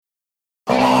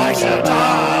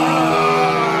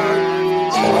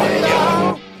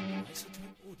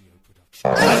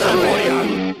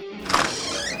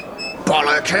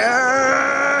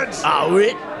Bollockheads! Oh,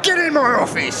 it? Get in my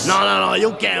office! No,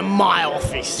 you get in my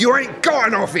office. You ain't got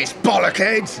an office,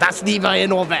 bollockheads! That's neither here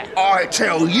nor there. I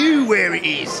tell you where it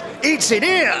is. It's in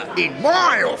here, in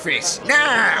my office,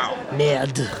 now!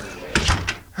 Merde.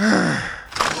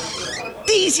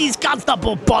 This is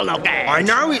Constable Bollockhead. I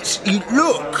know it's...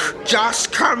 Look,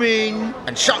 just come in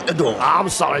and shut the door. I'm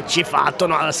sorry, Chief, I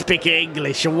don't know how to speak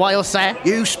English. What you say?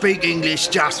 You speak English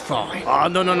just fine. Oh,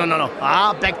 no.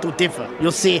 I beg to differ.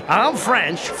 You see, I'm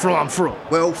French through and through.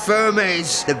 Well,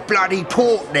 Fermes, the bloody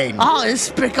port then. Oh, you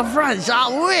speak French,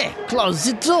 oui. Close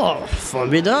the door.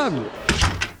 Formidable.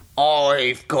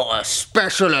 I've got a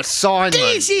special assignment.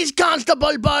 This is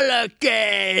Constable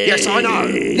Bollockhead. Yes, I know.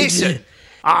 Listen.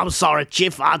 I'm sorry,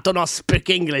 Chief, I do not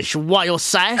speak English. What you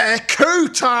say?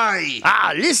 Écoutez!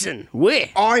 Listen,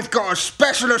 oui. I've got a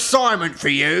special assignment for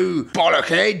you,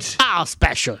 bollockheads. How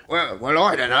special? Well,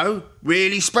 I don't know.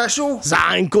 Really special?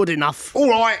 That ain't good enough.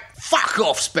 All right, fuck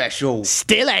off special.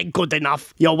 Still ain't good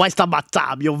enough. You're wasting my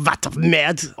time, you vat of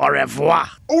merde. Au revoir.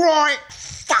 All right,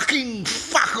 fucking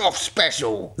fuck off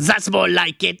special. That's more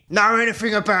like it. Know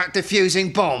anything about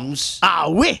defusing bombs?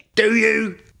 Oui. Do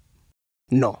you?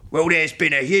 No. Well, there's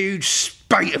been a huge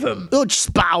spate of them. Huge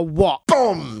spout what?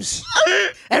 Bombs!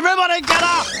 Everybody get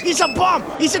up! It's a bomb!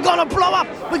 It's gonna blow up!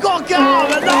 We gotta get out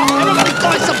of it now! Everybody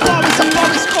go! It's a bomb! It's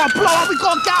gonna blow up! We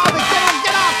gotta get out of it!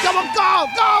 Get up! Come on, go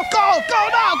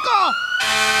now!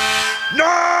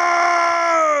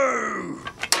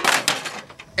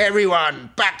 No!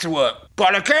 Everyone, back to work.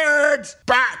 Bollockheads,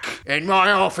 back in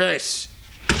my office.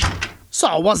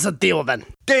 So, what's the deal then?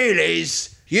 Deal is...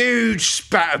 huge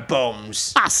spat of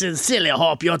bombs. I sincerely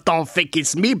hope you don't think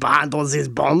it's me behind all these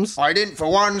bombs. I didn't for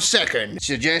 1 second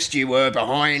suggest you were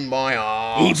behind my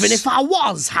arse. Even if I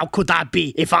was, how could I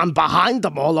be? If I'm behind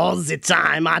them all the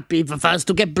time, I'd be the first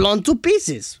to get blown to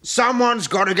pieces. Someone's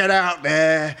got to get out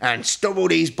there and stop all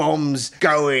these bombs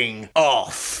going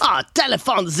off.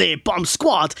 Telephone the bomb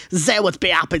squad. They would be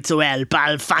happy to help.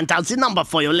 I'll find out the number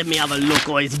for you. Let me have a look.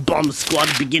 Or is bomb squad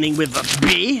beginning with a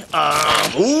B?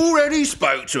 Already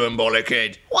spoke to them,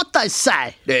 bollockhead. What they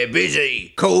say? They're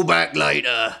busy. Call back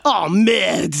later. Oh,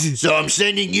 merde. So I'm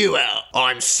sending you out.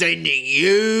 I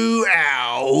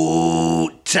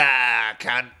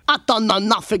don't know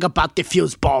nothing about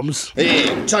defuse bombs.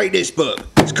 Here, take this book.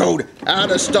 It's called How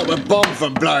to Stop a Bomb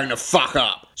from Blowing the Fuck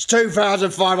Up. It's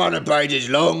 2,500 pages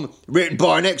long, written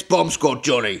by an ex-bomb squad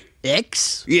Johnny.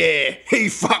 Ex? Yeah, he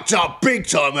fucked up big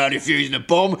time while defusing the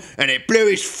bomb, and it blew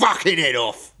his fucking head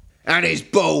off. And his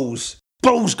balls.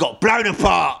 Balls got blown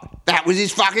apart. That was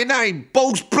his fucking name.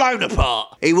 Balls blown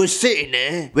apart. He was sitting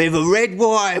there with a red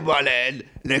wire in one hand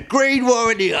and a green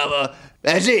wire in the other.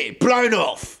 That's it, blown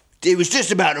off. He was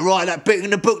just about to write that bit in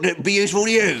the book that would be useful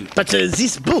to you. But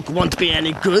this book won't be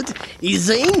any good. It's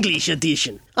the English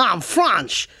edition. I'm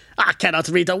French. I cannot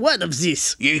read a word of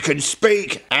this. You can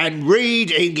speak and read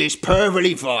English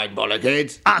perfectly fine,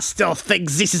 bollockhead. I still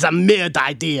think this is a mad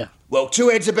idea. Well, 2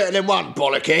 heads are better than 1,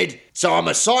 bollockhead. So I'm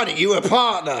assigning you a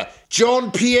partner,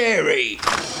 John Pieri.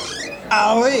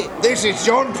 Oui. This is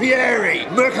John Pieri,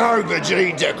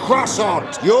 McAubergine de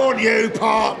Croissant, your new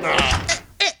partner.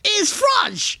 It's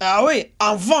French. Oui,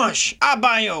 I'm French. How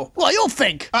about you? What you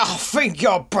think? I think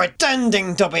you're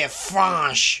pretending to be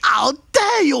French. How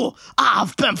dare you?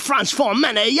 I've been French for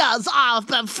many years. I've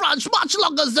been French much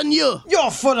longer than you. You're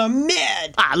full of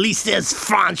mad. At least there's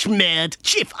French mad.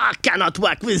 Chief, I cannot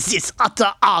work with this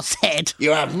utter arsehead.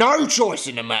 You have no choice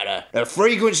in the matter. The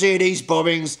frequency of these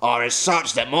bombings are as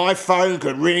such that my phone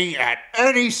could ring at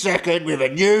any second with a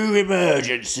new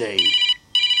emergency.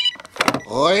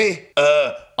 Oi?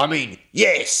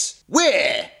 Yes.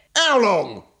 Where? How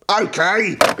long?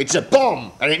 Okay, it's a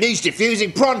bomb, and it needs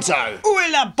defusing pronto. Où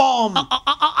est la bombe?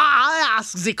 I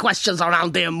ask the questions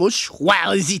around there, mush.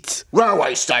 Where is it?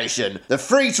 Railway station. The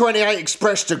 328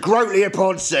 Express to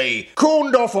Grotley-upon-Sea.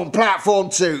 Corned off on platform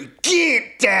 2.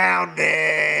 Get down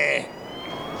there!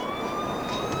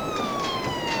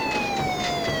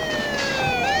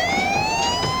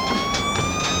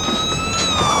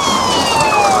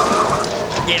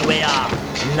 Here we are,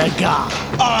 le gars.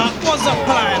 What's the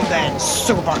plan then,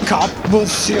 Super Cop?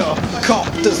 Monsieur Cop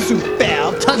de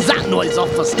Superbe. Turn that noise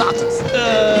off for starters.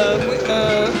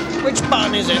 Which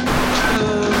button is it?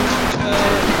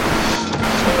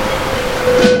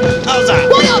 How's that?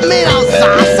 What you mean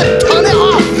outside? I said turn it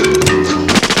off.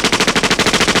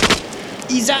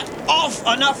 Is that off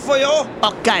enough for you?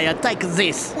 Okay, take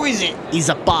this. Who is it? It's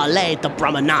a Palais de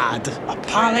Promenade. A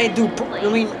Palais du...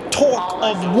 You mean talk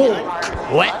of walk?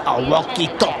 What? A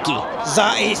walkie-talkie?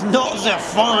 That is not the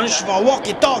French for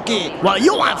walkie-talkie. Well,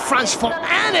 you aren't French for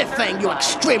anything, you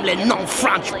extremely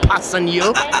non-French person,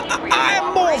 you. I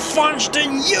am more French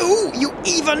than you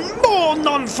even more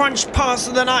non-French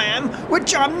person than I am,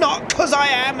 which I'm not, cause I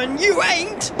am and you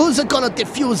ain't. Who's gonna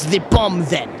defuse the bomb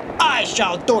then? I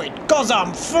shall do it, cause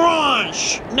I'm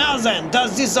French. Now then,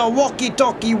 does this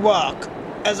walkie-talkie work?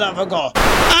 As I forgot.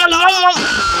 Hello?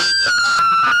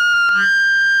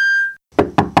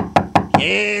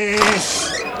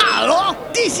 Yes! Hello?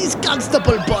 This is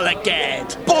Constable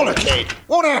Bollockhead. Bollockhead!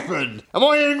 What happened? Am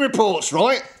I hearing reports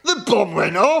right? The bomb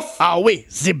went off? Ah oui,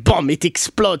 the bomb, it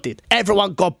exploded.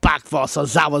 Everyone got back for us, so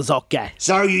that was okay.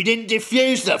 So you didn't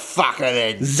defuse the fucker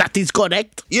then? That is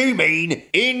correct. You mean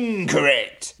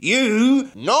incorrect.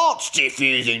 You not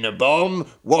defusing the bomb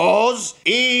was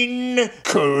incorrect.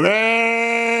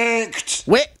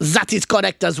 Well, that is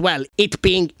correct as well, it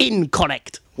being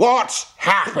incorrect. What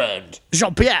happened?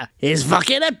 Jean-Pierre, his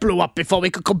fucking head blew up before we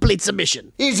could complete the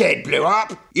mission. His head blew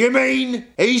up? You mean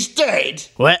he's dead?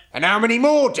 What? And how many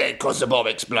more dead cause the bomb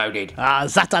exploded?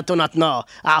 That I do not know.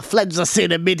 I fled the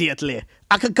scene immediately.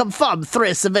 I can confirm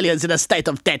 3 civilians in a state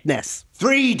of deadness.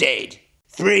 3 dead.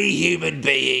 3 human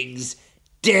beings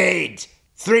dead.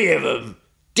 3 of them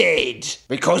dead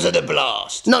because of the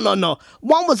blast. No.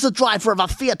 One was the driver of a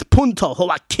Fiat Punto who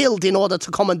I killed in order to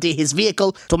commandeer his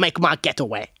vehicle to make my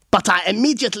getaway. But I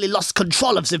immediately lost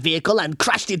control of the vehicle and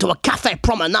crashed into a cafe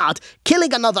promenade,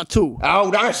 killing another 2. Oh,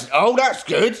 that's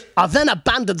good. I then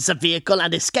abandoned the vehicle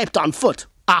and escaped on foot.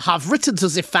 I have written to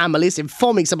the families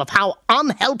informing them of how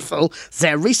unhelpful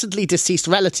their recently deceased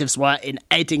relatives were in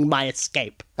aiding my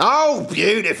escape. Oh,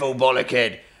 beautiful,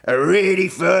 Bollockhead. A really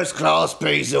first-class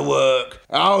piece of work.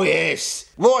 Oh, yes.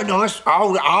 What a nice...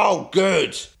 Oh,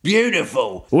 good.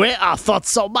 Beautiful. Well, I thought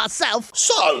so myself.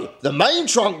 So, the main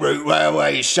trunk route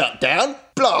railway is shut down.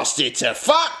 Blasted to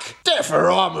fuck. Death or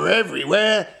armour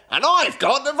everywhere. And I've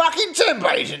got the fucking temp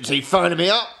agency phoning me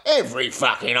up every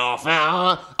fucking half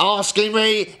hour, asking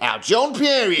me how John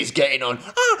Pierre is getting on.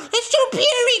 Oh, is John Pierre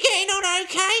getting on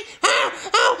okay?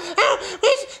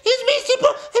 Is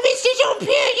Mr. John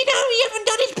Pierre, you know, he haven't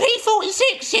done his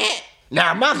P46 yet.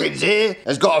 Now Muggins here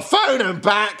has got to phone him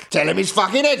back, tell him his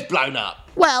fucking head's blown up.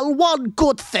 Well, one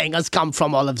good thing has come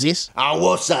from all of this. Oh,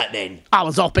 what's that then? I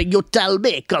was hoping you'd tell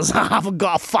me, because I haven't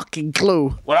got a fucking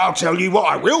clue. Well, I'll tell you what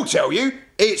I will tell you.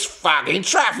 It's fucking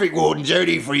traffic warden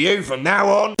duty for you from now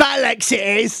on. Bollocks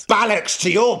it is! Bollocks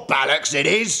to your bollocks it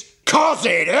is. 'Cause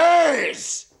it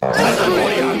is!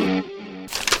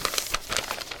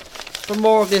 For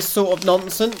more of this sort of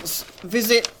nonsense,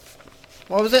 visit...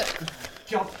 What was it?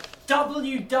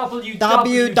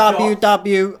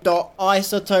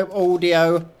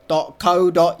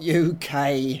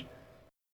 www.isotopeaudio.co.uk